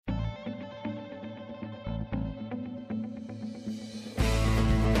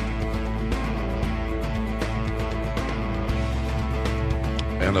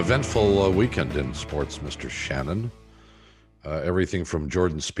An eventful weekend in sports, Mr. Shannon. Everything from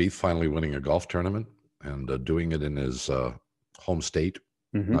Jordan Spieth finally winning a golf tournament and doing it in his home state.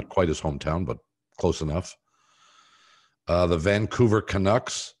 Not quite his hometown, but close enough. The Vancouver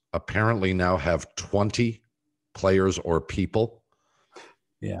Canucks apparently now have 20 players or people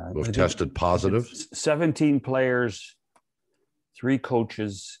who have tested positive. 17 players, 3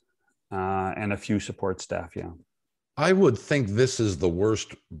 coaches, and a few support staff, I would think this is the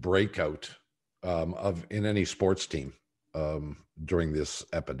worst breakout in any sports team during this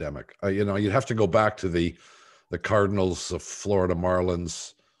epidemic. You'd have to go back to the Cardinals, the Florida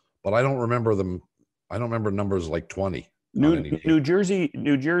Marlins, but I don't remember them. I don't remember numbers like 20. New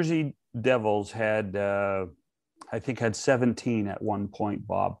Jersey Devils had, I think, had 17 at one point,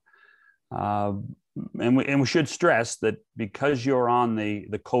 Bob. And we should stress that because you're on the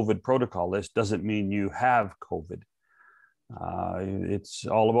COVID protocol list doesn't mean you have COVID. It's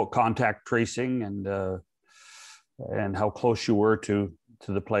all about contact tracing and how close you were to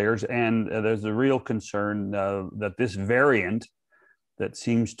the players. And there's a real concern that this variant that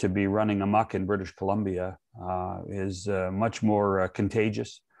seems to be running amok in British Columbia is much more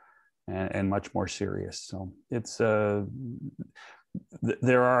contagious and much more serious. So it's there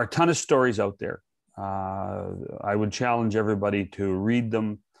are a ton of stories out there. I would challenge everybody to read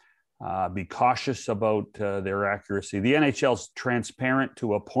them. Be cautious about their accuracy. The NHL's transparent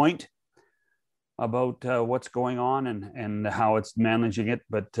to a point about what's going on and how it's managing it.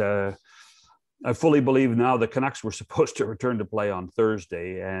 But I fully believe now the Canucks were supposed to return to play on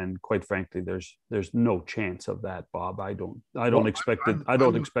Thursday, and quite frankly, there's no chance of that, Bob. I don't expect it. I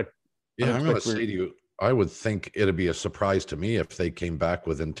don't expect. Yeah, I'm going to say to you, I would think it'd be a surprise to me if they came back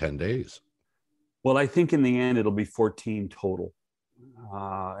within 10 days. Well, I think in the end it'll be 14 total.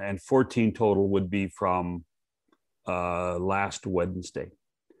 And 14 total would be from last Wednesday.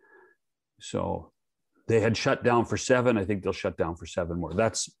 So they had shut down for 7. I think they'll shut down for 7 more.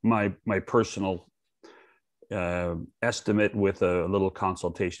 That's my personal estimate with a little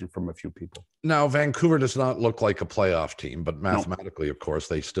consultation from a few people. Now, Vancouver does not look like a playoff team, but mathematically, of course,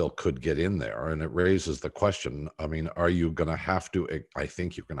 they still could get in there. And it raises the question, I mean, are you going to have to, I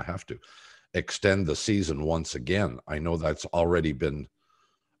think you're going to have to extend the season once again. I know that's already been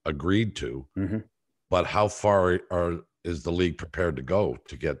agreed to, but how far is the league prepared to go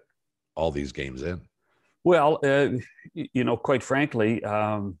to get all these games in? Well, quite frankly,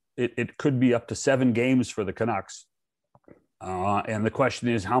 it could be up to 7 games for the Canucks. And the question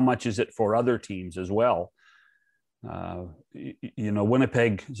is, how much is it for other teams as well?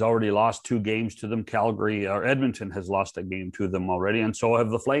 Winnipeg has already lost 2 games to them. Calgary or Edmonton has lost a game to them already, and so have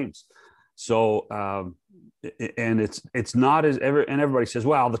the Flames. So, and it's not as ever, and everybody says,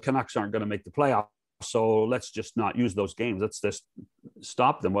 well, the Canucks aren't going to make the playoffs, so let's just not use those games. Let's just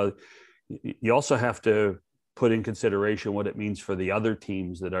stop them. Well, you also have to put in consideration what it means for the other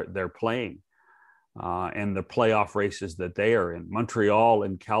teams that they're playing and the playoff races that they are in. Montreal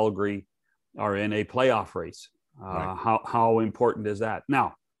and Calgary are in a playoff race. Right. How important is that?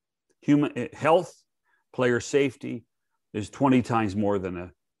 Now, human health, player safety is 20 times more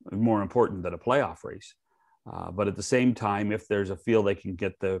important than a playoff race. But at the same time, if there's a feel they can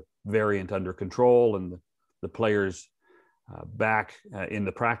get the variant under control and the players back in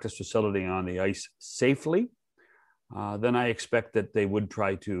the practice facility on the ice safely, then I expect that they would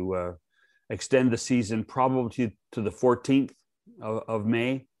try to extend the season probably to the 14th of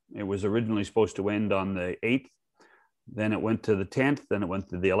May. It was originally supposed to end on the 8th. Then it went to the 10th, then it went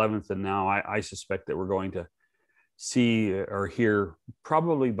to the 11th. And now I suspect that we're going to see or hear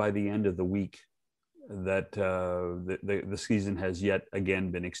probably by the end of the week that the season has yet again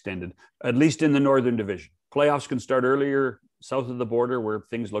been extended, at least in the Northern Division. Playoffs can start earlier south of the border where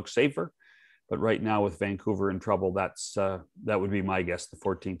things look safer. But right now with Vancouver in trouble, that would be my guess, the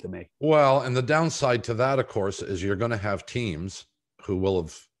 14th of May. Well, and the downside to that, of course, is you're going to have teams who will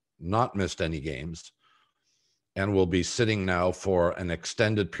have not missed any games and will be sitting now for an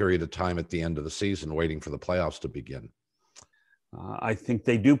extended period of time at the end of the season, waiting for the playoffs to begin. I think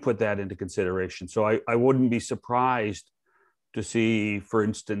they do put that into consideration. So I wouldn't be surprised to see, for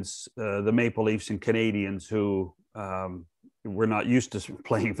instance, the Maple Leafs and Canadians who we're not used to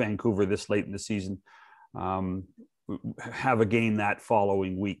playing Vancouver this late in the season, have a game that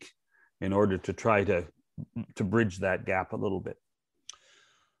following week in order to try to bridge that gap a little bit.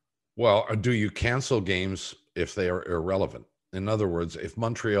 Well, do you cancel games if they are irrelevant? In other words, if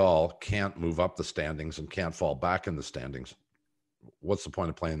Montreal can't move up the standings and can't fall back in the standings, what's the point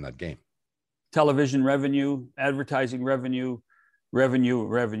of playing that game? Television revenue, advertising revenue.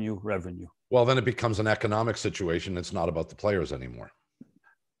 Well, then it becomes an economic situation. It's not about the players anymore.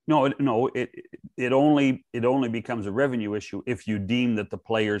 It only becomes a revenue issue if you deem that the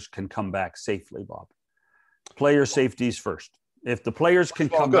players can come back safely, Bob. Player safety is first. If the players can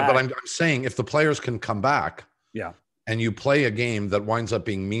come back, but I'm saying if the players can come back, yeah, and you play a game that winds up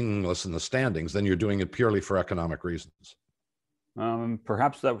being meaningless in the standings, then you're doing it purely for economic reasons.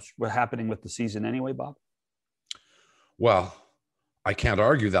 Perhaps that was what's happening with the season anyway, Bob. Well, I can't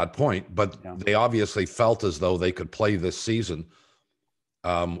argue that point, but they obviously felt as though they could play this season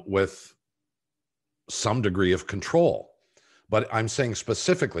with some degree of control. But I'm saying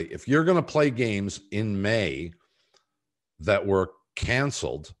specifically, if you're going to play games in May that were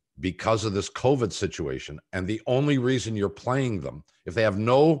canceled because of this COVID situation, and the only reason you're playing them, if they have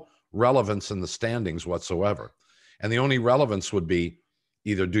no relevance in the standings whatsoever, and the only relevance would be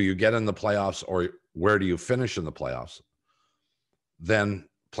either do you get in the playoffs or where do you finish in the playoffs, then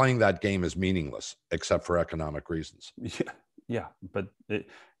playing that game is meaningless except for economic reasons. Yeah, but it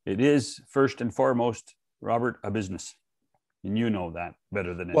is first and foremost, Robert, a business. And you know that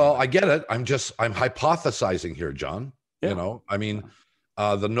better than anybody. Well, I get it. I'm hypothesizing here, John. Yeah. You know, I mean,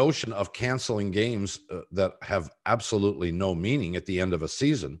 the notion of canceling games that have absolutely no meaning at the end of a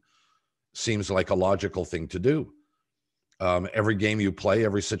season seems like a logical thing to do. Every game you play,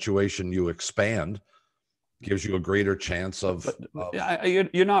 every situation you expand gives you a greater chance of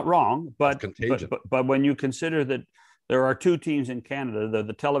you're not wrong, but contagion. But when you consider that there are two teams in Canada,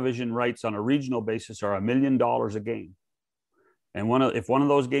 the television rights on a regional basis are $1 million a game. And if one of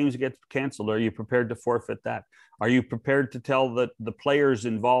those games gets canceled, are you prepared to forfeit that? Are you prepared to tell the players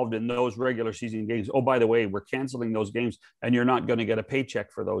involved in those regular season games, oh, by the way, we're canceling those games and you're not going to get a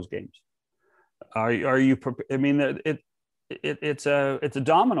paycheck for those games? Are you? I mean, it's a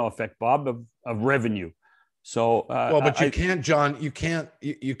domino effect, Bob, of revenue. So but you can't, John. You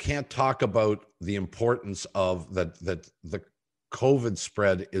can't talk about the importance of that the COVID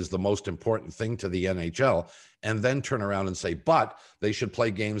spread is the most important thing to the NHL, and then turn around and say, but they should play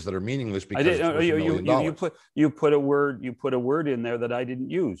games that are meaningless because you put a word in there that I didn't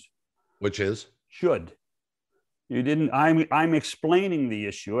use, which is should. You didn't. I'm explaining the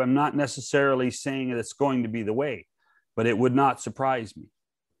issue. I'm not necessarily saying that it's going to be the way, but it would not surprise me.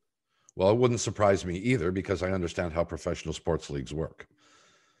 Well, it wouldn't surprise me either because I understand how professional sports leagues work.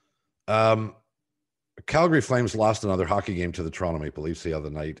 Calgary Flames lost another hockey game to the Toronto Maple Leafs the other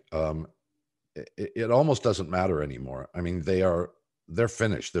night. It almost doesn't matter anymore. I mean, they're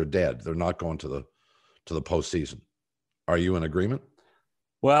finished. They're dead. They're not going to the postseason. Are you in agreement?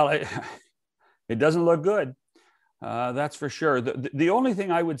 Well, it doesn't look good. That's for sure. The only thing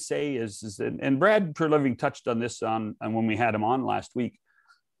I would say is and Brad Treliving touched on this on when we had him on last week,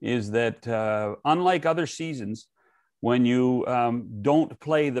 is that unlike other seasons, when you don't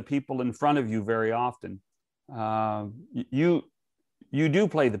play the people in front of you very often, you do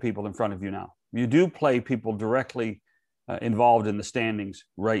play the people in front of you now. You do play people directly involved in the standings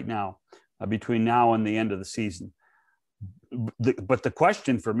right now, between now and the end of the season. But the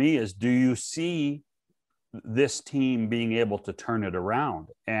question for me is, do you see this team being able to turn it around?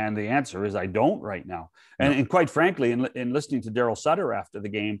 And the answer is I don't right now. And quite frankly, in listening to Daryl Sutter after the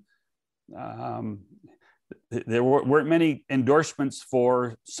game, there weren't many endorsements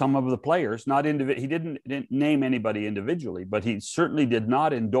for some of the players. He didn't name anybody individually, but he certainly did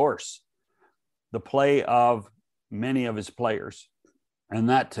not endorse the play of many of his players. And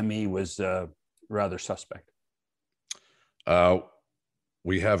that to me was rather suspect.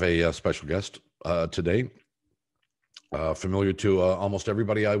 We have a special guest today. Familiar to almost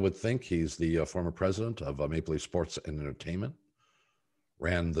everybody, I would think. He's the former president of Maple Leaf Sports and Entertainment.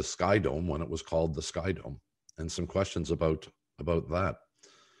 Ran the Sky Dome when it was called the Sky Dome. And some questions about that.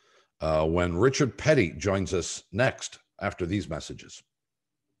 When Richard PEDDIE joins us next after these messages.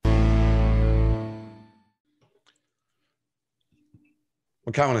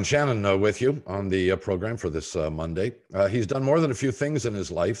 McCowan and Shannon with you on the program for this Monday. He's done more than a few things in his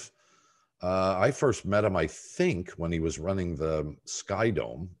life. I first met him, I think, when he was running the Sky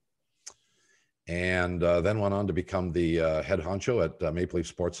Dome, and then went on to become the head honcho at Maple Leaf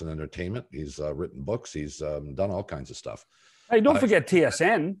Sports and Entertainment. He's written books. He's done all kinds of stuff. Hey, don't forget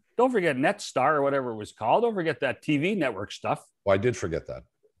TSN. Don't forget Netstar or whatever it was called. Don't forget that TV network stuff. Oh, I did forget that.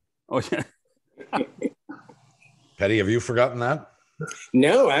 Oh, yeah. PEDDIE, have you forgotten that?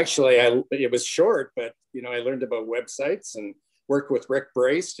 No, actually, it was short, but I learned about websites and worked with Rick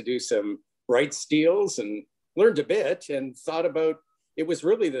Brace to do some rights deals and learned a bit and thought about. It was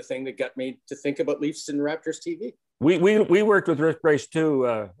really the thing that got me to think about Leafs and Raptors TV. We worked with Rick Brace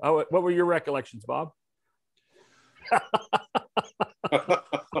too. What were your recollections, Bob?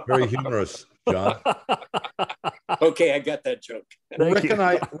 Very humorous, John. Okay, I got that joke. Rick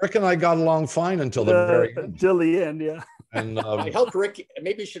and I got along fine until the very end. Until the end, yeah. And I helped Rick.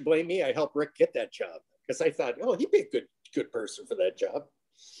 Maybe you should blame me. I helped Rick get that job because I thought, oh, he'd be a good person for that job.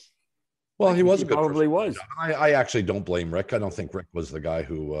 Well, he was a good probably person. was. I actually don't blame Rick. I don't think Rick was the guy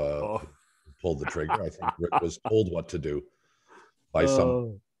who pulled the trigger. I think Rick was told what to do by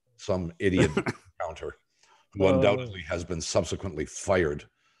some idiot counter who undoubtedly has been subsequently fired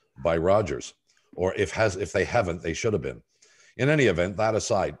by Rogers, or if they haven't, they should have been. In any event, that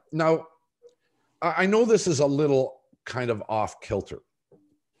aside, now I know this is a little kind of off kilter,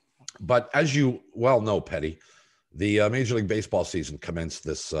 but as you well know, Peddie, the Major League Baseball season commenced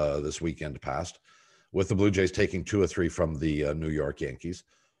this weekend past, with the Blue Jays taking 2 or 3 from the New York Yankees.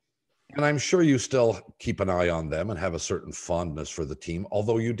 And I'm sure you still keep an eye on them and have a certain fondness for the team,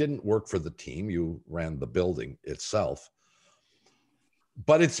 although you didn't work for the team, you ran the building itself.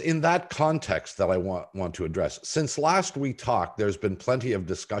 But it's in that context that I want to address. Since last we talked, there's been plenty of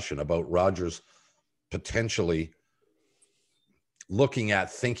discussion about Rogers potentially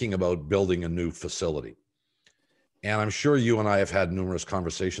thinking about building a new facility. And I'm sure you and I have had numerous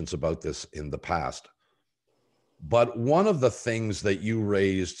conversations about this in the past. But one of the things that you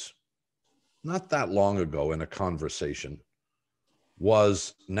raised not that long ago in a conversation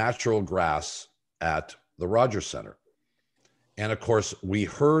was natural grass at the Rogers Center. And of course, we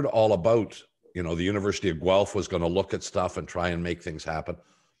heard all about, the University of Guelph was going to look at stuff and try and make things happen.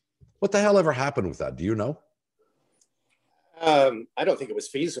 What the hell ever happened with that? Do you know? I don't think it was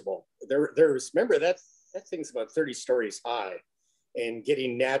feasible. Remember that thing's about 30 stories high, and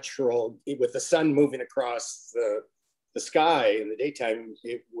getting natural with the sun moving across the sky in the daytime,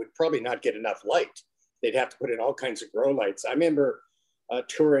 it would probably not get enough light. They'd have to put in all kinds of grow lights. I remember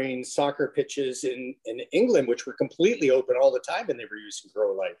touring soccer pitches in England, which were completely open all the time, and they were using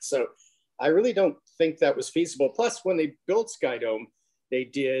grow lights. So I really don't think that was feasible. Plus, when they built Skydome, they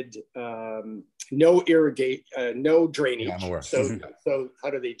did no drainage. Yeah, so how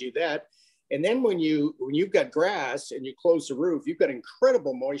do they do that? And then when you've got grass and you close the roof, you've got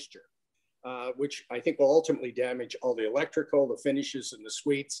incredible moisture, which I think will ultimately damage all the electrical, the finishes, and the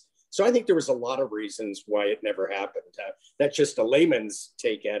suites. So I think there was a lot of reasons why it never happened. That's just a layman's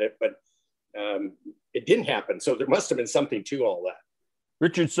take at it, but it didn't happen. So there must have been something to all that.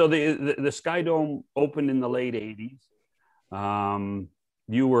 Richard, so the Skydome opened in the late 80s.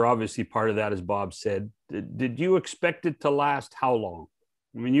 You were obviously part of that, as Bob said. Did you expect it to last how long?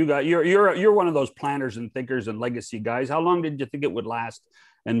 I mean, you're one of those planners and thinkers and legacy guys. How long did you think it would last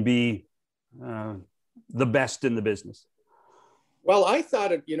and be the best in the business? Well, I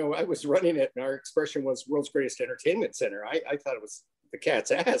thought I was running it, and our expression was world's greatest entertainment center. I thought it was the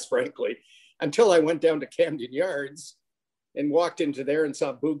cat's ass, frankly, until I went down to Camden Yards and walked into there and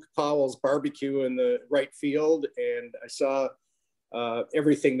saw Boog Powell's barbecue in the right field, and I saw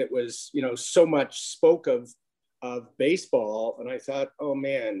everything that was so much spoke of baseball, and I thought, oh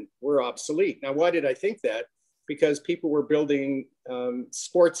man, we're obsolete. Now, why did I think that? Because people were building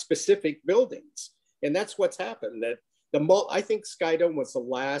sports specific buildings, and that's what's happened. That I think Skydome was the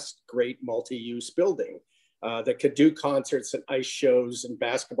last great multi-use building that could do concerts and ice shows and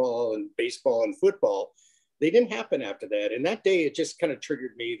basketball and baseball and football. They didn't happen after that, and that day it just kind of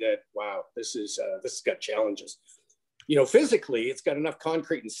triggered me that, wow, this has got challenges. Physically, it's got enough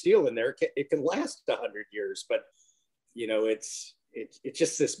concrete and steel in there. It can last 100 years, but it's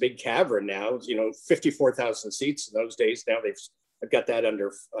just this big cavern now. 54,000 seats in those days. Now I've got that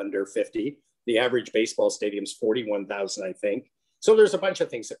under 50. The average baseball stadium's 41,000, I think. So there's a bunch of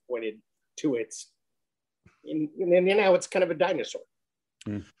things that pointed to and now it's kind of a dinosaur.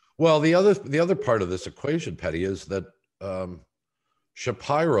 Well, the other part of this equation, Peddie, is that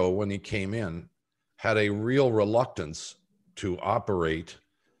Shapiro, when he came in, had a real reluctance to operate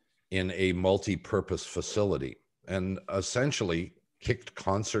in a multi-purpose facility and essentially kicked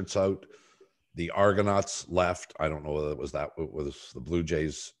concerts out. The Argonauts left. I don't know whether it was the Blue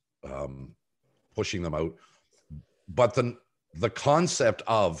Jays pushing them out. But the concept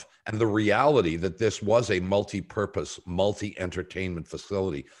of and the reality that this was a multi-purpose, multi-entertainment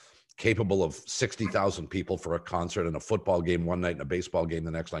facility capable of 60,000 people for a concert and a football game one night and a baseball game the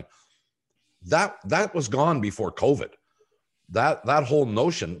next night, that was gone before COVID. That whole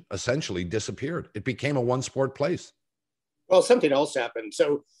notion essentially disappeared. It became a one-sport place. Well, something else happened.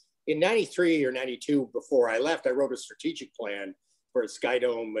 So in 93 or 92, before I left, I wrote a strategic plan for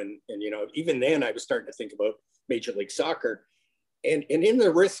Skydome. And even then I was starting to think about Major League Soccer. And in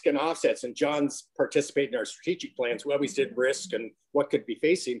the risk and offsets, and John's participated in our strategic plans, we always did risk and what could be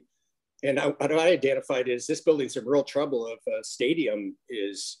facing. And what I identified is this building's in real trouble if a stadium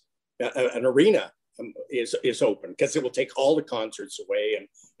is an arena is open, because it will take all the concerts away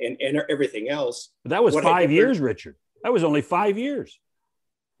and everything else. But that was 5 years, Richard. That was only 5 years.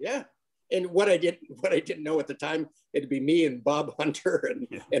 Yeah. And what I didn't know at the time, it'd be me and Bob Hunter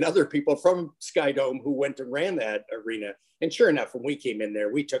and other people from Sky Dome who went and ran that arena. And sure enough, when we came in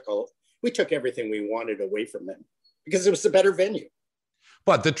there, we took everything we wanted away from them because it was a better venue.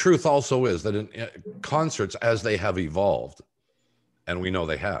 But the truth also is that in concerts, as they have evolved, and we know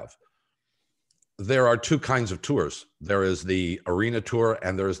they have, there are two kinds of tours. There is the arena tour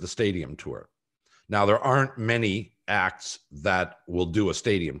and there is the stadium tour. Now, there aren't many acts that will do a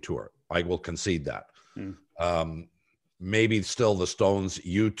stadium tour. I will concede that. Maybe still the Stones,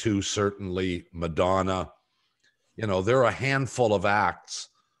 U2, certainly, Madonna. You know, there are a handful of acts,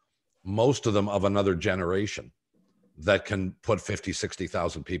 most of them of another generation, that can put 50,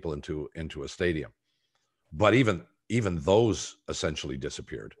 60,000 people into a stadium. But even those essentially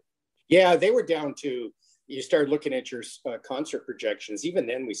disappeared. Yeah, they were down to, you started looking at your concert projections. Even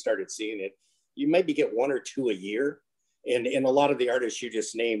then we started seeing it. You maybe get one or two a year. And a lot of the artists you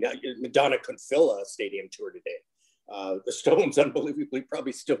just named, Madonna couldn't fill a stadium tour today. The Stones, unbelievably,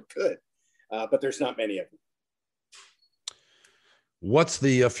 probably still could, but there's not many of them. What's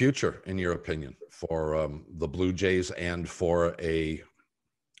the future, in your opinion, for the Blue Jays and for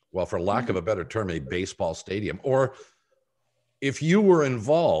for lack of a better term, a baseball stadium? Or if you were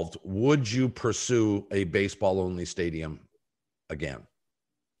involved, would you pursue a baseball-only stadium again?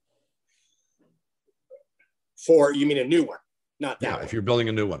 You mean a new one? Not that one. If you're building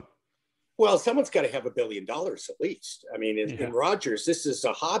a new one. Well, someone's got to have $1 billion at least. I mean, in Rogers, this is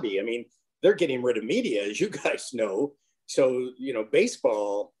a hobby. I mean, they're getting rid of media, as you guys know. So, you know,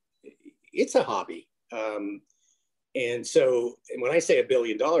 baseball, it's a hobby. And when I say $1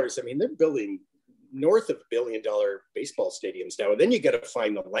 billion, I mean, they're building north of $1 billion baseball stadiums now. And then you got to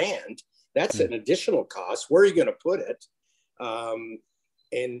find the land. That's an additional cost. Where are you going to put it?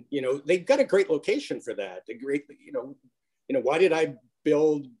 And, you know, they've got a great location for that. A great, you know, why did I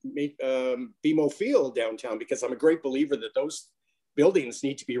build BMO Field downtown? Because I'm a great believer that those buildings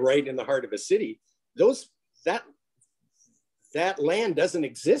need to be right in the heart of a city. That land doesn't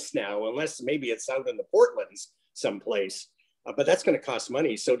exist now, unless maybe it's out in the Portlands someplace, but that's going to cost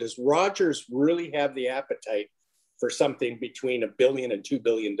money. So does Rogers really have the appetite for something between $1 billion and $2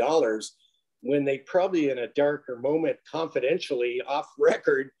 billion when they probably, in a darker moment, confidentially off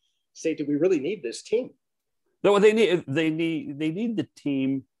record, say, do we really need this team? No, they need the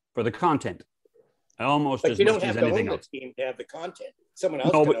team for the content, almost as much as anything else. The team to have the content. Someone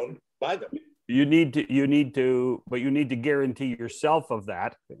else can buy them. You need to guarantee yourself of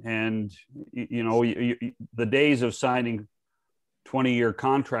that. And you know, the days of signing 20-year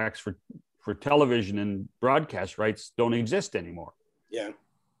contracts for television and broadcast rights don't exist anymore. Yeah,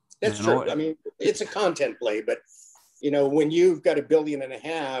 that's true. I mean, it's a content play, but you know, when you've got $1.5 billion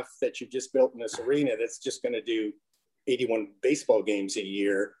that you just built in this arena that's just going to do 81 baseball games a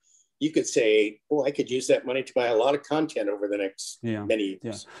year, you could say, "Oh, I could use that money to buy a lot of content over the next many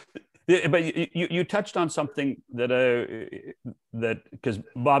years." Yeah. But you touched on something that because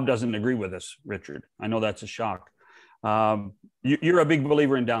Bob doesn't agree with us, Richard. I know that's a shock. You're a big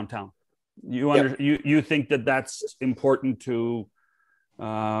believer in downtown. You think that that's important to.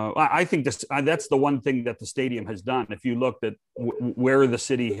 I think that's the one thing that the stadium has done. If you looked at where the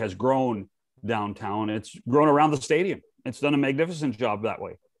city has grown downtown, it's grown around the stadium. It's done a magnificent job that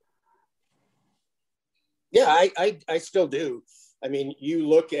way. Yeah, I still do. I mean, you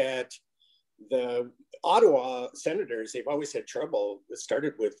look at the Ottawa Senators, they've always had trouble. It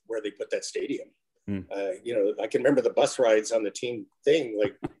started with where they put that stadium. You know, I can remember the bus rides on the team thing.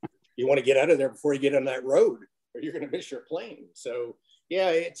 Like, you want to get out of there before you get on that road or you're going to miss your plane. So, yeah,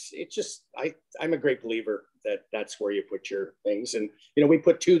 it's just, I'm a great believer that that's where you put your things. And, you know, we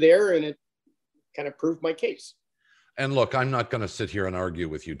put two there and it kind of proved my case. And look, I'm not going to sit here and argue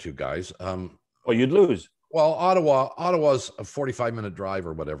with you two guys. Well, you'd lose. Well, Ottawa's a 45-minute drive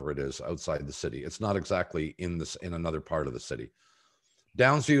or whatever it is outside the city. It's not exactly in another part of the city.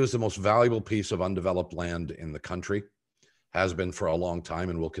 Downsview is the most valuable piece of undeveloped land in the country, has been for a long time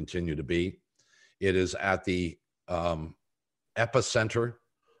and will continue to be. It is at the epicenter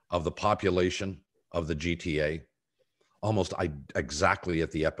of the population of the GTA, almost exactly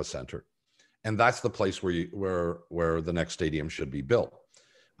at the epicenter. And that's the place where the next stadium should be built.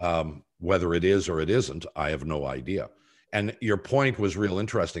 Whether it is or it isn't, I have no idea. And your point was real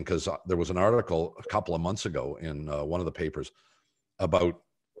interesting because there was an article a couple of months ago in one of the papers about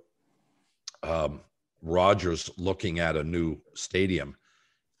Rogers looking at a new stadium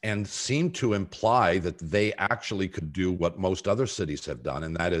and seemed to imply that they actually could do what most other cities have done,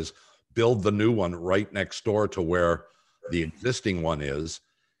 and that is build the new one right next door to where the existing one is,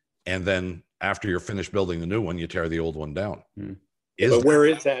 and then after you're finished building the new one, you tear the old one down. But where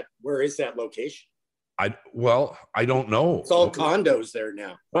is that? Where is that location? I don't know. It's all condos there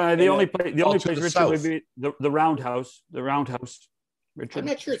now. The only place, Richard, would be the Roundhouse. The Roundhouse, Richard. I'm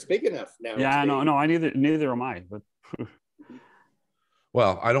not sure it's big enough now. Yeah, no, I neither am I. But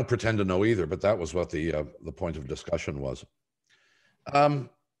well, I don't pretend to know either. But that was what the point of discussion was.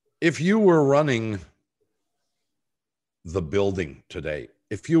 If you were running the building today,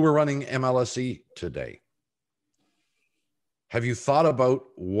 if you were running MLSE today, have you thought about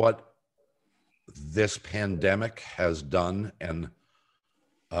what this pandemic has done and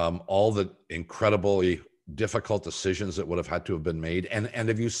all the incredibly difficult decisions that would have had to have been made? And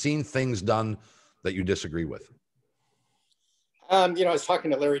have you seen things done that you disagree with? I was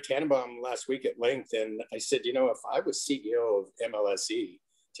talking to Larry Tannenbaum last week at length, and I said, if I was CEO of MLSE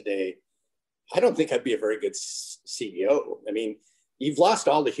today, I don't think I'd be a very good CEO. I mean, you've lost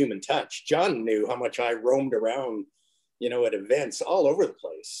all the human touch. John knew how much I roamed around, at events all over the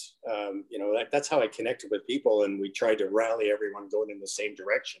place. That's how I connected with people, and we tried to rally everyone going in the same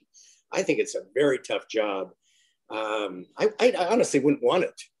direction. I think it's a very tough job. I honestly wouldn't want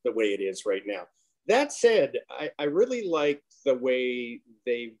it the way it is right now. That said, I really like the way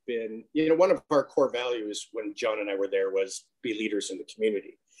they've been, one of our core values when John and I were there was be leaders in the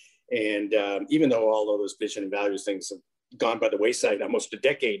community. And even though all of those vision and values things have gone by the wayside almost a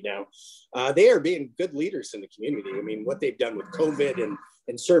decade now, they are being good leaders in the community. I mean, what they've done with COVID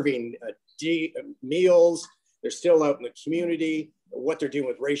and serving meals, they're still out in the community. What they're doing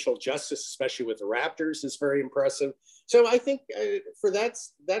with racial justice, especially with the Raptors, is very impressive. So I think for that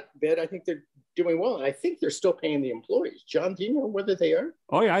bit, I think they're doing well. And I think they're still paying the employees. John, do you know whether they are?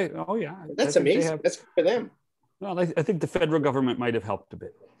 Oh, yeah. That's amazing. That's good for them. Well, I think the federal government might have helped a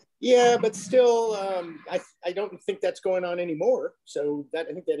bit. Yeah, but still, I don't think that's going on anymore. So I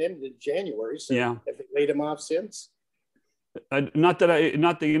think that ended in January. So yeah, have they laid them off since? Not that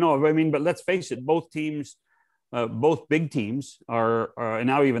I mean, but let's face it, both teams, both big teams are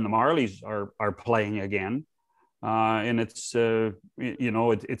now even the Marlies are playing again, and it's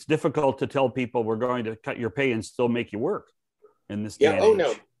it's difficult to tell people we're going to cut your pay and still make you work in this day and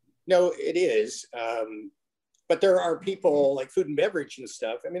age. No, it is. But there are people like food and beverage and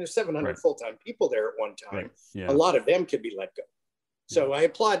stuff. I mean, there's 700 full-time people there at one time. Right. Yeah. A lot of them could be let go. So I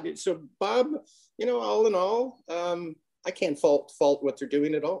applaud it. So Bob, all in all, I can't fault what they're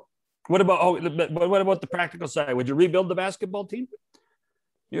doing at all. What about the practical side? Would you rebuild the basketball team?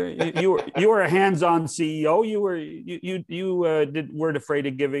 You were a hands-on CEO. You weren't afraid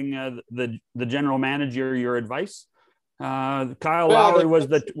of giving the general manager your advice. Kyle Lowry was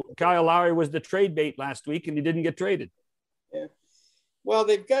the trade bait last week, and he didn't get traded. Yeah. Well,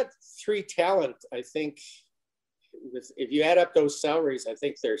 they've got 3 talent. I think if you add up those salaries, I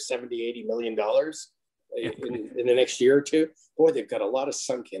think they're $70-80 million in the next year or two. Boy, they've got a lot of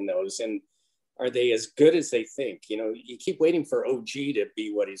sunk in those. And are they as good as they think? You keep waiting for OG to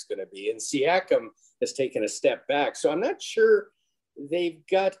be what he's going to be. And Siakam has taken a step back. So I'm not sure they've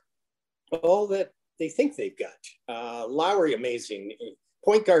got all that they think they've got. Lowry, amazing.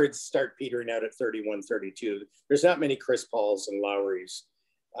 Point guards start petering out at 31, 32. There's not many Chris Pauls and Lowrys.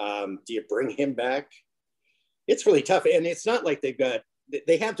 Do you bring him back? It's really tough. And it's not like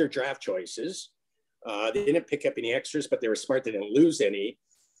they have their draft choices. They didn't pick up any extras, but they were smart. They didn't lose any.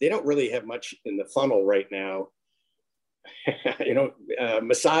 They don't really have much in the funnel right now.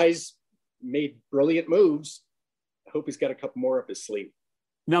 Masai's made brilliant moves. I hope he's got a couple more up his sleeve.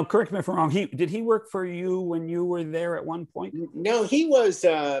 Now, correct me if I'm wrong. Did he work for you when you were there at one point? No, he was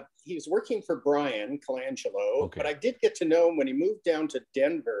working for Brian Colangelo. Okay. But I did get to know him when he moved down to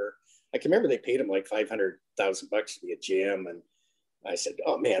Denver. I can remember they paid him like $500,000 to be a GM, and I said,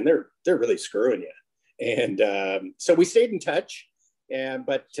 "Oh man, they're really screwing you." And so we stayed in touch.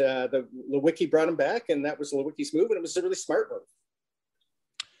 But the Lewicki brought him back, and that was Lewicki's move, and it was a really smart move.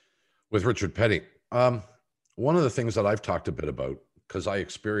 With Richard Peddie, one of the things that I've talked a bit about, because I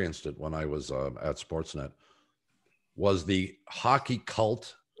experienced it when I was at Sportsnet, was the hockey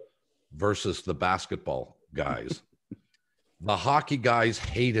cult versus the basketball guys. The hockey guys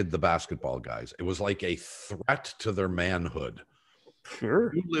hated the basketball guys. It was like a threat to their manhood.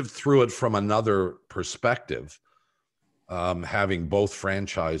 Sure. You lived through it from another perspective, having both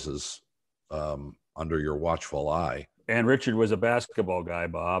franchises under your watchful eye. And Richard was a basketball guy,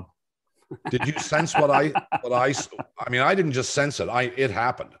 Bob. Did you sense what I mean, I didn't just sense it. It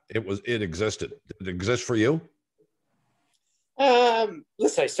happened. It existed. Did it exist for you?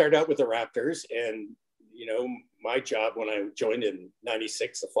 Listen, I started out with the Raptors, and my job when I joined in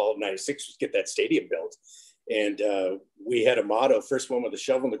 96, the fall of 96, was get that stadium built. And we had a motto, first one with a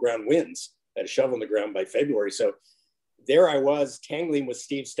shovel in the ground wins. I had a shovel in the ground by February. So there I was tangling with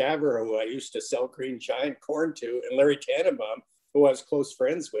Steve Staver, who I used to sell green giant corn to, and Larry Tannenbaum, who I was close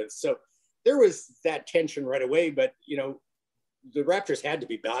friends with. So there was that tension right away. But, the Raptors had to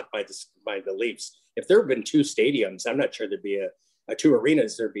be bought by the Leafs. If there had been two stadiums, I'm not sure there'd be a two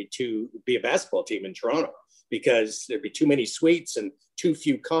arenas. There'd be a basketball team in Toronto, because there'd be too many suites and too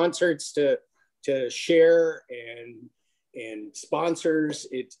few concerts to share and sponsors.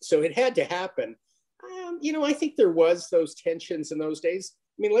 So it had to happen. I think there was those tensions in those days.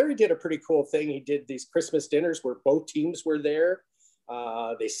 I mean, Larry did a pretty cool thing. He did these Christmas dinners where both teams were there.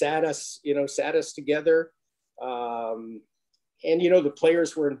 They sat us together. And, the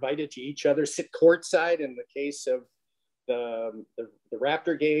players were invited to each other, sit courtside in the case of the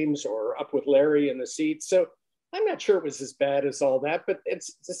Raptor games, or up with Larry in the seats. So I'm not sure it was as bad as all that, but it's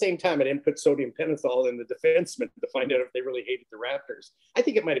at the same time, I didn't put sodium pentothal in the defensemen to find out if they really hated the Raptors. I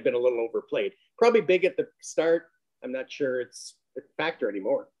think it might have been a little overplayed. Probably big at the start. I'm not sure it's a factor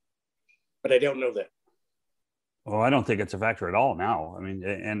anymore, but I don't know that. Oh, I don't think it's a factor at all now. I mean,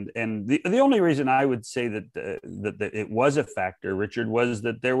 and the only reason I would say that it was a factor, Richard, was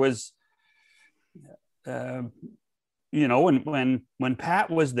that there was, when Pat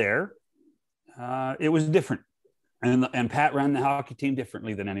was there, it was different, and Pat ran the hockey team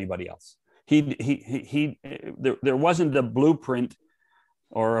differently than anybody else. There wasn't a blueprint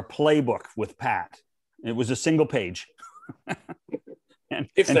or a playbook with Pat. It was a single page. and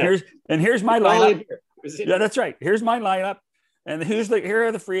here's my lineup. Yeah, that's right. Here's my lineup, and here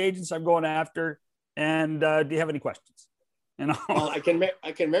are the free agents I'm going after. And do you have any questions? Well, I can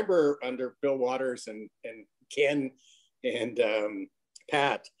remember under Bill Waters and Ken and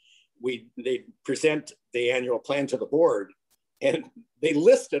Pat, they present the annual plan to the board, and they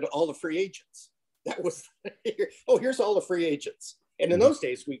listed all the free agents. That was here's all the free agents. And in those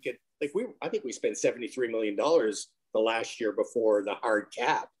days, we could I think we spent $73 million the last year before the hard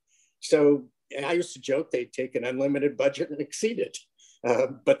cap. So I used to joke they'd take an unlimited budget and exceed it.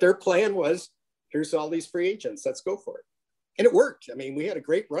 But their plan was, here's all these free agents, let's go for it. And it worked. I mean, we had a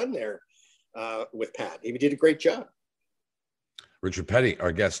great run there with Pat. He did a great job. Richard PEDDIE,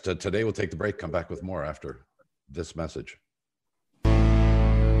 our guest today. We'll take the break, come back with more after this message. Bob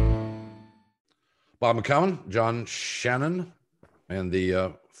McCown, John Shannon, and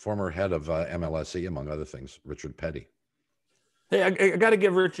the former head of MLSE, among other things, Richard PEDDIE. Hey, I got to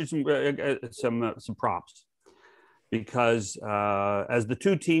give Richard some props, because as the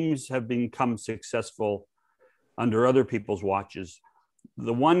two teams have become successful under other people's watches,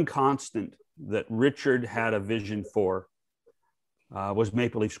 the one constant that Richard had a vision for was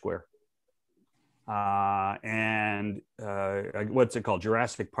Maple Leaf Square, and what's it called,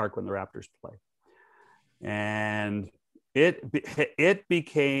 Jurassic Park, when the Raptors play, and it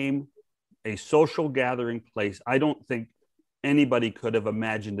became a social gathering place. I don't think anybody could have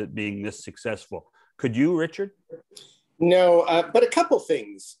imagined it being this successful. Could you, Richard? No, but a couple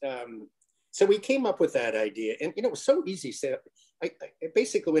things. So we came up with that idea, and it was so easy. So I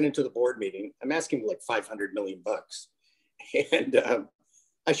basically went into the board meeting. I'm asking like $500 million, and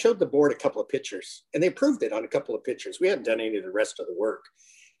I showed the board a couple of pictures, and they approved it on a couple of pictures. We hadn't done any of the rest of the work.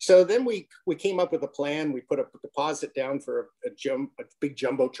 So then we came up with a plan. We put a deposit down for a big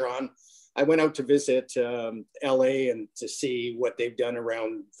jumbotron. I went out to visit LA and to see what they've done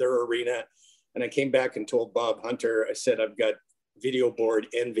around their arena. And I came back and told Bob Hunter, I said, I've got video board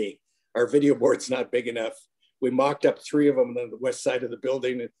envy. Our video board's not big enough. We mocked up 3 of them on the west side of the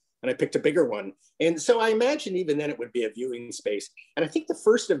building, and I picked a bigger one. And so I imagined even then it would be a viewing space. And I think the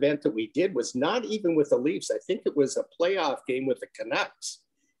first event that we did was not even with the Leafs. I think it was a playoff game with the Canucks.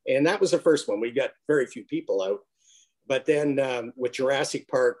 And that was the first one. We got very few people out. But then with Jurassic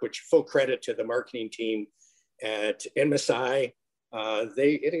Park, which full credit to the marketing team at MLSE,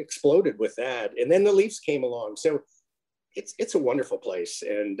 it exploded with that. And then the Leafs came along. So it's a wonderful place.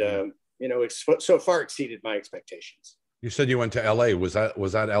 And, it's so far exceeded my expectations. You said you went to LA. Was that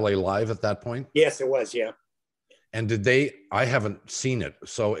LA Live at that point? Yes, it was. Yeah. And I haven't seen it.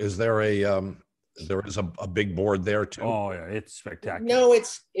 So is there there is a big board there too? Oh yeah, it's spectacular. No,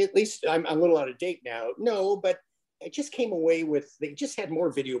 it's, at least I'm a little out of date now. No, but I just came away with, they just had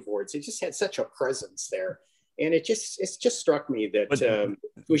more video boards. It just had such a presence there. And it just struck me that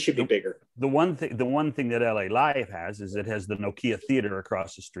we should be bigger. The one thing that LA Live has is it has the Nokia Theater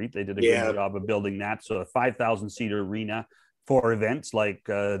across the street. They did a good job of building that. So a 5,000 seater arena for events like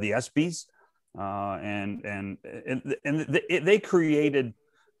the ESPYs, and they created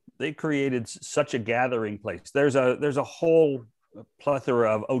they created such a gathering place. There's a whole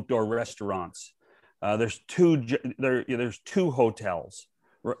plethora of outdoor restaurants. There's two hotels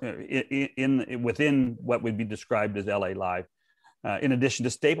within what would be described as LA Live, in addition to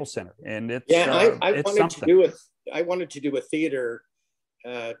Staples Center, and it's I wanted to do a theater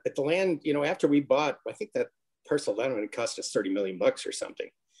at the land. You know, after we bought, I think that parcel of land would cost us $30 million or something.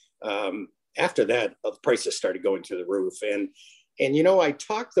 After that, the prices started going through the roof, and you know, I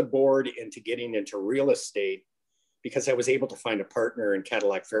talked the board into getting into real estate because I was able to find a partner in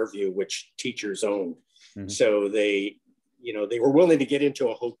Cadillac Fairview, which teachers owned. Mm-hmm. So they were willing to get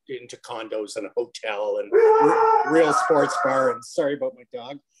into condos and a hotel and real sports bar. And sorry about my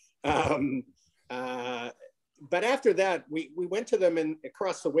dog. But after that, we went to them, and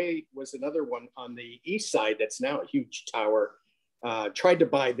across the way was another one on the east side that's now a huge tower. Tried to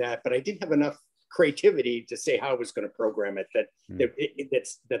buy that, but I didn't have enough creativity to say how I was going to program it, that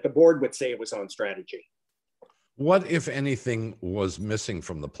the board would say it was on strategy. What, if anything, was missing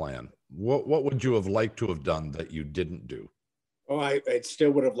from the plan? What would you have liked to have done that you didn't do? Oh, I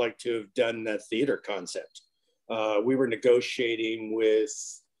still would have liked to have done the theater concept. We were negotiating with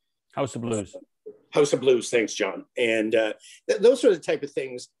House of Blues. House of Blues, thanks, John. And those are the type of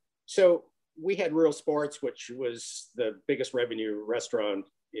things. So we had Real Sports, which was the biggest revenue restaurant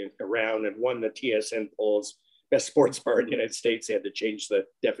around and won the TSN polls, best sports bar in the United States. They had to change the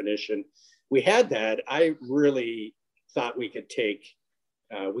definition. We had that. I really thought we could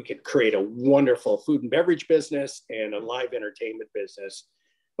create a wonderful food and beverage business and a live entertainment business.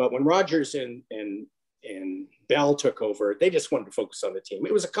 But when Rogers and Bell took over, they just wanted to focus on the team.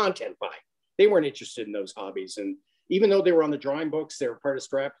 It was a content buy. They weren't interested in those hobbies. And even though they were on the drawing books, they were part of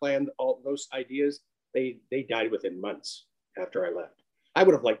strat plan, all those ideas, they died within months after I left. I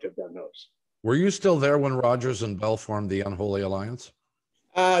would have liked to have done those. Were you still there when Rogers and Bell formed the Unholy Alliance?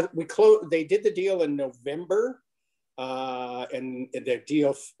 They did the deal in November, and the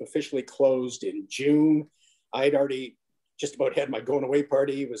deal officially closed in June. I'd already just about had my going away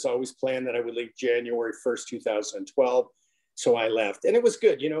party. It was always planned that I would leave January 1st, 2012. So I left, and it was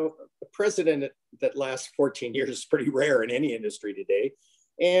good. You know, a president that lasts 14 years is pretty rare in any industry today.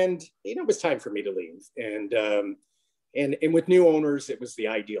 And, you know, it was time for me to leave. And with new owners, it was the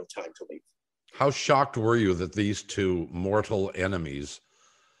ideal time to leave. How shocked were you that these two mortal enemies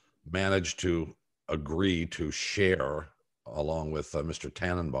managed to agree to share, along with Mr.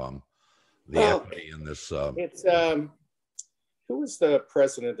 Tannenbaum, the equity in this? Who was the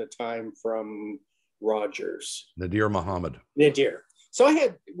president at the time from Rogers? Nadir Mohammed. Nadir. So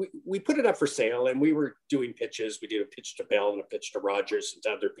we put it up for sale, and we were doing pitches. We did a pitch to Bell and a pitch to Rogers and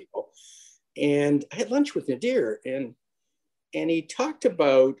to other people. And I had lunch with Nadir, and he talked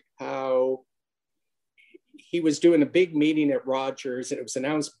about how he was doing a big meeting at Rogers, and it was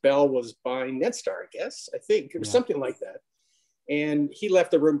announced Bell was buying Netstar, I guess. I think it was something like that. And he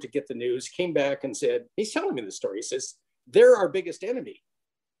left the room to get the news, came back and said, he's telling me the story. He says, they're our biggest enemy.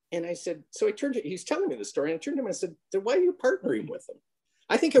 And I said, so I turned to, he's telling me the story, and I turned to him and I said, then why are you partnering with them?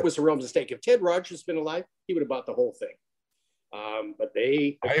 I think it was a real mistake. If Ted Rogers had been alive, he would have bought the whole thing. But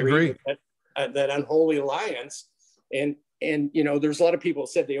they agreed with that unholy alliance. And you know, there's a lot of people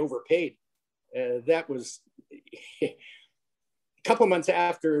said they overpaid. That was a couple months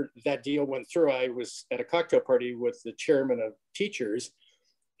after that deal went through. I was at a cocktail party with the chairman of teachers,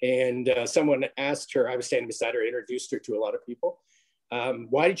 and someone asked her, I was standing beside her, introduced her to a lot of people.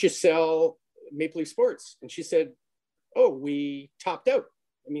 Why did you sell Maple Leaf Sports? And she said, oh, we topped out.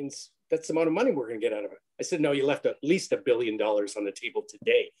 It means that's the amount of money we're going to get out of it. I said, no, you left at least $1 billion on the table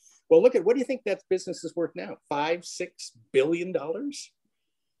today. Well, look at, what do you think that business is worth now? $5-6 billion?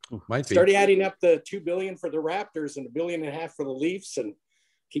 Might be. Start adding up the $2 billion for the Raptors and $1.5 billion for the Leafs, and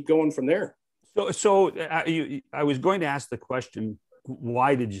keep going from there. So I was going to ask the question,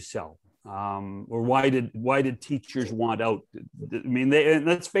 why did you sell? Or why did teachers want out? I mean,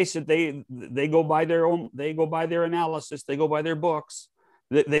 let's face it, they go by their own, they go by their analysis, they go by their books.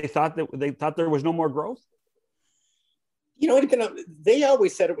 They thought there was no more growth. You know, they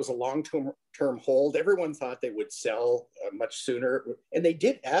always said it was a long-term hold. Everyone thought they would sell much sooner, and they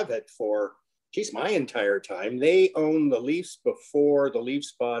did have it for, geez, my entire time. They owned the Leafs before the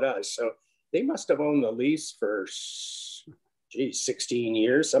Leafs bought us, so they must have owned the Leafs for, 16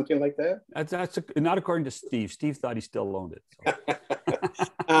 years, something like that. That's not according to Steve. Steve thought he still owned it.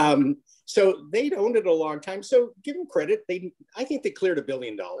 So. So they'd owned it a long time. So give them credit. I think they cleared $1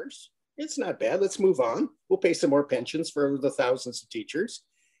 billion. It's not bad. Let's move on. We'll pay some more pensions for the thousands of teachers.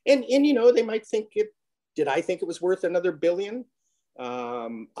 And you know, they might think did I think it was worth another $1 billion?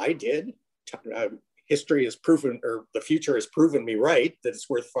 I did. history has proven, or the future has proven me right, that it's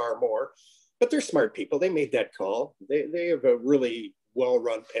worth far more. But they're smart people. They made that call. They have a really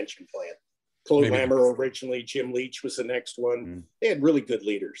well-run pension plan. Claude Lammer originally, Jim Leach was the next one. They had really good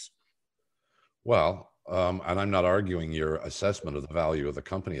leaders. Well, and I'm not arguing your assessment of the value of the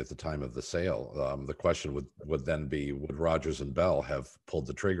company at the time of the sale. The question would then be, would Rogers and Bell have pulled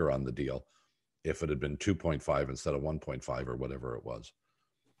the trigger on the deal if it had been 2.5 instead of 1.5 or whatever it was?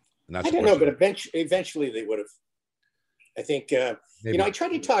 And that's I don't know, but eventually they would have. I think, I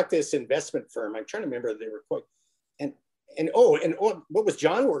tried to talk this investment firm. I'm trying to remember, they were quite, and what was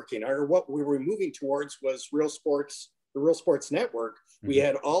John working on, or what we were moving towards, was Real Sports, the Real Sports Network. We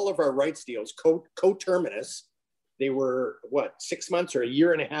had all of our rights deals co-terminus. They were 6 months or a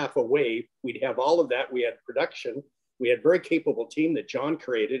year and a half away. We'd have all of that. We had production. We had a very capable team that John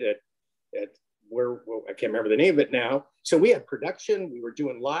created at where, I can't remember the name of it now. So we had production. We were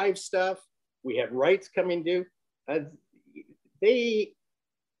doing live stuff. We had rights coming due. I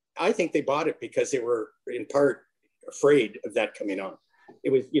think they bought it because they were in part afraid of that coming on.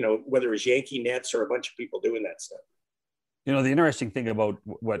 It was, whether it was Yankee Nets or a bunch of people doing that stuff. The interesting thing about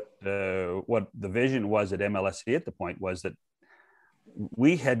what the vision was at MLSE at the point was that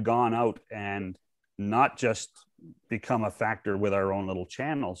we had gone out and not just become a factor with our own little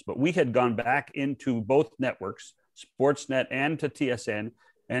channels, but we had gone back into both networks, Sportsnet and to TSN,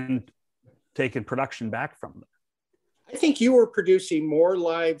 and taken production back from them. I think you were producing more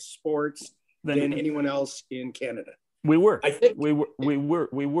live sports than anyone else in Canada. We were. I think we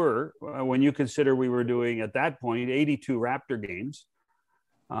were. When you consider we were doing at that point 82 Raptor games,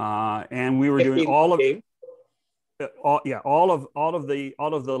 and we were doing all of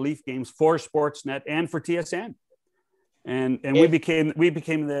the Leaf games for Sportsnet and for TSN, and we became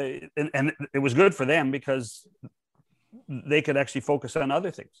and it was good for them because they could actually focus on other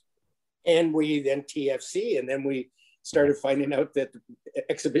things. And we then TFC, and then we started finding out that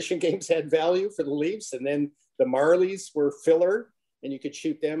exhibition games had value for the Leafs, and then the Marlies were filler, and you could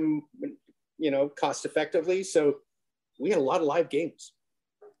shoot them, cost effectively. So we had a lot of live games.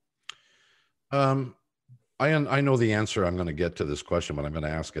 I know the answer I'm going to get to this question, but I'm going to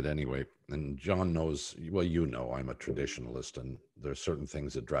ask it anyway. And John knows, well, I'm a traditionalist, and there's certain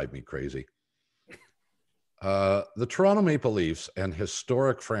things that drive me crazy. The Toronto Maple Leafs, an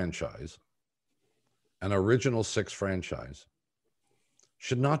historic franchise, an original six franchise,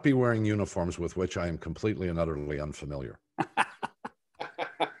 should not be wearing uniforms with which I am completely and utterly unfamiliar.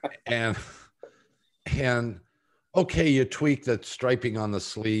 and okay, you tweak the striping on the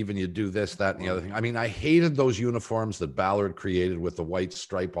sleeve and you do this, that, and the other thing. I mean, I hated those uniforms that Ballard created with the white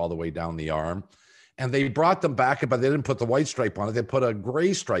stripe all the way down the arm. And they brought them back, but they didn't put the white stripe on it. They put a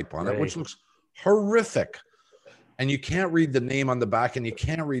gray stripe on it, which looks horrific. And you can't read the name on the back and you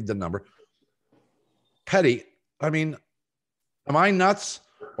can't read the number. Peddie, I mean, am I nuts?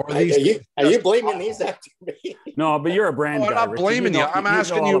 Or are you blaming these after me? No, but you're a brand guy. I'm not blaming you. I'm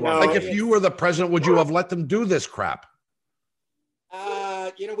asking you, if you were the president, would you have let them do this crap?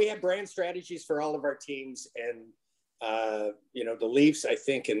 We have brand strategies for all of our teams. And, the Leafs, I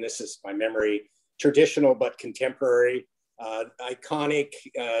think, and this is my memory, traditional but contemporary, iconic.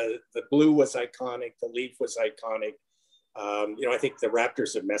 The blue was iconic. The Leaf was iconic. I think the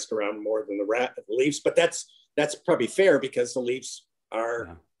Raptors have messed around more than the Leafs, but that's probably fair because the Leafs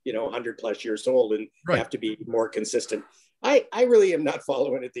are, 100 plus years old and have to be more consistent. I really am not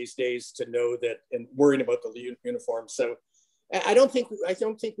following it these days to know that and worrying about the uniform. So I don't think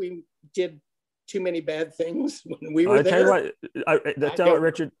we did too many bad things when we were there. Tell you what,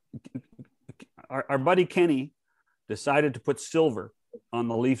 Richard, our buddy Kenny decided to put silver on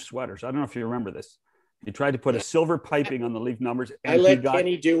the Leaf sweaters. I don't know if you remember this. He tried to put a silver piping on the Leaf numbers. And I let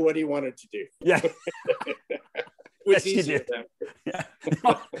Kenny do what he wanted to do. Yeah. Yes, you did. Yeah.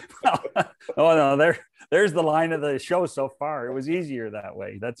 No, there's the line of the show so far. It was easier that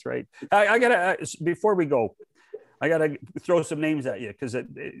way. That's right. I gotta before we go, I gotta throw some names at you because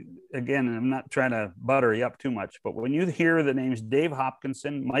again, I'm not trying to butter you up too much, but when you hear the names Dave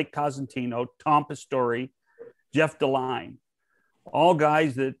Hopkinson, Mike Cosentino, Tom Pastore, Jeff DeLine, all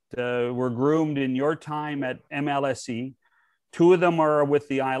guys that were groomed in your time at MLSE. Two of them are with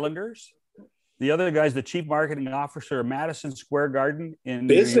the Islanders. The other guy's the chief marketing officer of Madison Square Garden in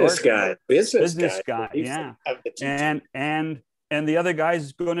business New York. Business guy. Yeah. And the other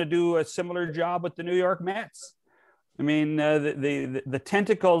guy's going to do a similar job with the New York Mets. I mean, the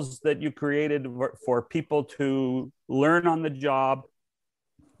tentacles that you created for people to learn on the job,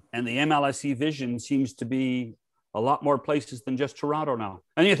 and the MLSE vision seems to be a lot more places than just Toronto now.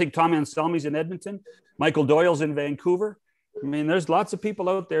 And you think Tom Anselmi's in Edmonton, Michael Doyle's in Vancouver. I mean, there's lots of people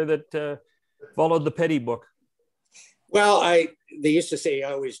out there that followed the PEDDIE book? Well, they used to say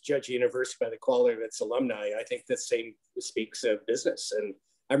I always judge a university by the quality of its alumni. I think the same speaks of business, and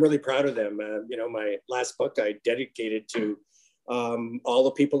I'm really proud of them. My last book I dedicated to all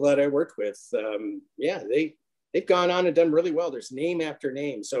the people that I worked with. They've gone on and done really well. There's name after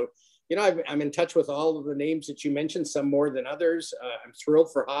name. So, I'm in touch with all of the names that you mentioned, some more than others. I'm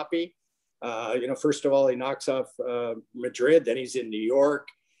thrilled for Hoppy. First of all, he knocks off Madrid, then he's in New York.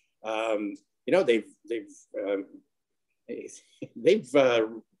 They've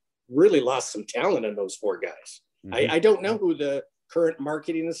really lost some talent in those four guys. Mm-hmm. I don't know who the current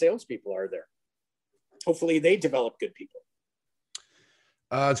marketing and salespeople are there. Hopefully they develop good people.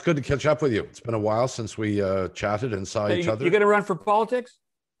 It's good to catch up with you. It's been a while since we chatted and saw each other. You going to run for politics?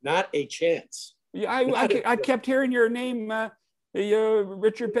 Not a chance. Yeah, I kept hearing your name.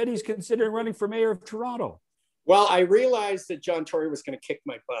 Richard Peddie's considering running for mayor of Toronto. Well, I realized that John Tory was going to kick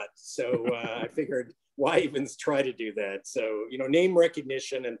my butt. So I figured, why even try to do that? So, name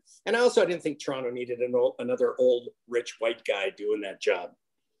recognition. And I didn't think Toronto needed another old, rich white guy doing that job.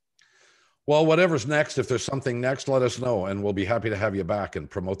 Well, whatever's next, if there's something next, let us know, and we'll be happy to have you back and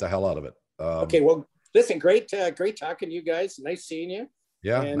promote the hell out of it. Okay, well, listen, great talking to you guys. Nice seeing you.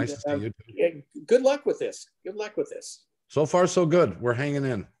 Yeah, and, nice to see you too. Yeah, good luck with this. So far, so good. We're hanging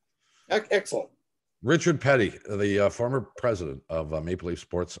in. Excellent. Richard Peddie, the former president of Maple Leaf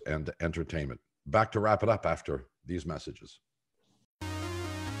Sports and Entertainment. Back to wrap it up after these messages.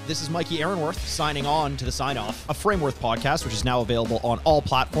 This is Mikey Aaronworth signing on to the Sign Off, a Frameworth podcast, which is now available on all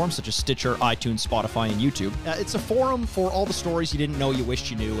platforms such as Stitcher, iTunes, Spotify, and YouTube. It's a forum for all the stories you didn't know you wished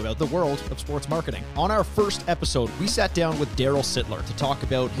you knew about the world of sports marketing. On our first episode, we sat down with Daryl Sittler to talk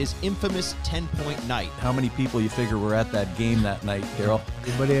about his infamous 10-point night. How many people you figure were at that game that night, Daryl?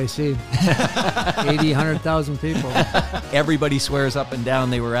 Everybody I see. 80, 100,000 people. Everybody swears up and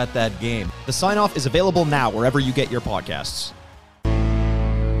down they were at that game. The Sign Off is available now wherever you get your podcasts.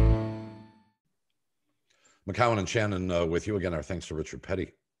 McCowan and Shannon with you again. Our thanks to Richard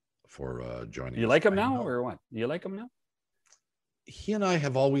Peddie for joining us. You like him now or what? You like him now? He and I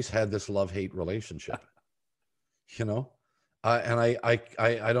have always had this love-hate relationship, and I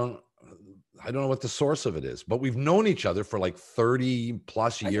don't know what the source of it is, but we've known each other for like 30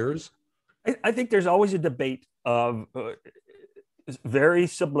 plus years. I think there's always a debate of very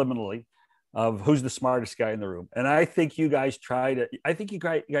subliminally of who's the smartest guy in the room. And I think you guys try to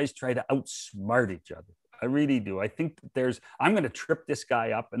outsmart each other. I really do. I think that I'm going to trip this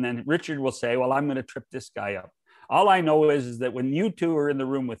guy up. And then Richard will say, well, I'm going to trip this guy up. All I know is that when you two are in the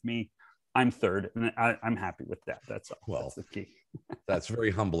room with me, I'm third. And I'm happy with that. That's all. Well, that's the key. That's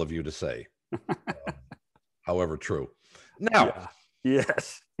very humble of you to say. However, true. Now, yeah.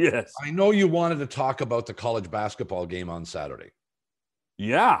 Yes. I know you wanted to talk about the college basketball game on Saturday.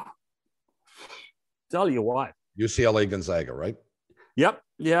 Yeah. Tell you what. UCLA Gonzaga, right? Yep.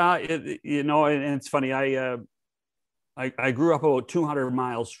 Yeah. And it's funny. I grew up about 200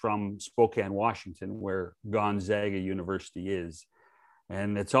 miles from Spokane, Washington, where Gonzaga University is.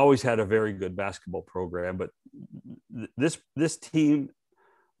 And it's always had a very good basketball program. But this team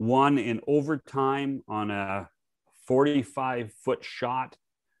won in overtime on a 45-foot shot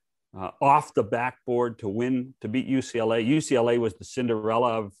off the backboard to beat UCLA. UCLA was the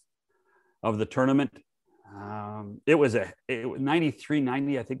Cinderella of the tournament. It was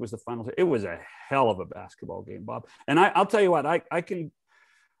 93-90, I think was the final. It was a hell of a basketball game, Bob. And I'll tell you what, I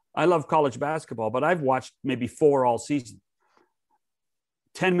love college basketball, but I've watched maybe 4 all season.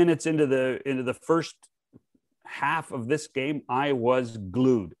 10 minutes into the first half of this game, I was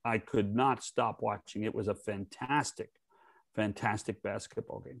glued. I could not stop watching. It was a fantastic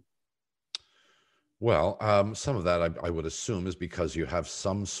basketball game. Well, some of that I would assume is because you have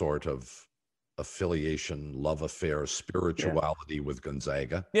some sort of affiliation, love affair, spirituality with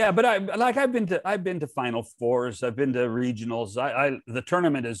Gonzaga. Yeah, but I've been to Final Fours, I've been to regionals.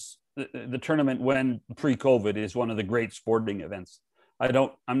 The tournament when pre-COVID is one of the great sporting events.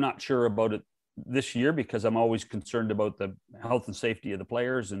 I'm not sure about it this year because I'm always concerned about the health and safety of the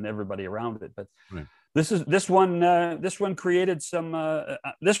players and everybody around it. But right. This one created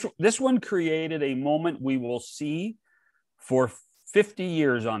a moment we will see for 50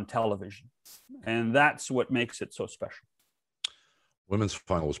 years on television. And that's what makes it so special. Women's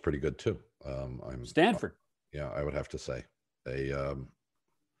final was pretty good too. Stanford. Yeah, I would have to say.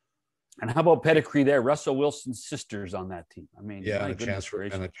 And how about pedigree there? Russell Wilson's sisters on that team. I mean, yeah, and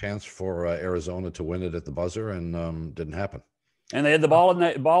a chance for Arizona to win it at the buzzer, and didn't happen. And they had the ball in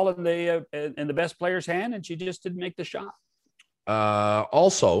the best player's hand, and she just didn't make the shot.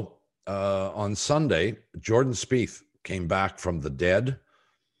 Also, on Sunday, Jordan Spieth came back from the dead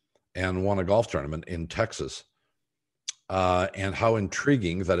and won a golf tournament in Texas. And how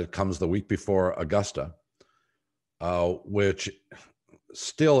intriguing that it comes the week before Augusta, which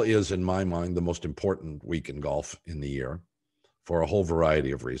still is, in my mind, the most important week in golf in the year for a whole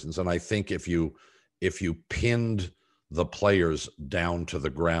variety of reasons. And I think if you pinned the players down to the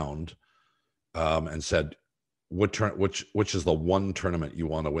ground and said, which is the one tournament you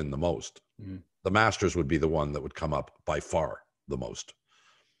want to win the most, the Masters would be the one that would come up by far the most.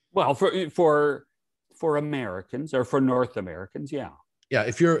 Well, for Americans or for North Americans, yeah. Yeah,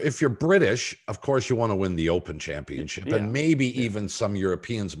 if you're British, of course you want to win the Open Championship, and maybe even some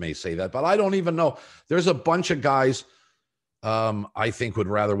Europeans may say that, but I don't even know. There's a bunch of guys I think would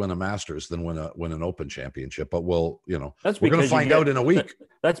rather win a Masters than win an Open Championship. But we're going to find out in a week.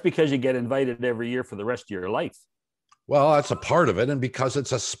 That's because you get invited every year for the rest of your life. Well, that's a part of it, and because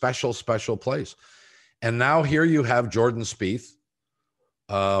it's a special, special place. And now here you have Jordan Spieth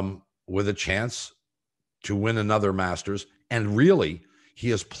with a chance to win another Masters, and really, he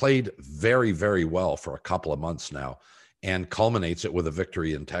has played very, very well for a couple of months now and culminates it with a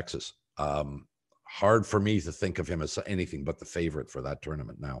victory in Texas. Hard for me to think of him as anything but the favorite for that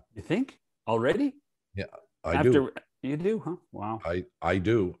tournament now. You think already? Yeah, I do. You do, huh? Wow. I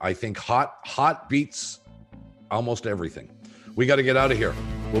do. I think hot beats almost everything. We got to get out of here.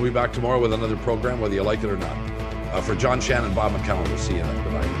 We'll be back tomorrow with another program, whether you like it or not. For John Shannon, Bob McCallum, we'll see you then.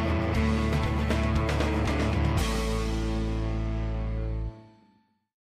 Good night.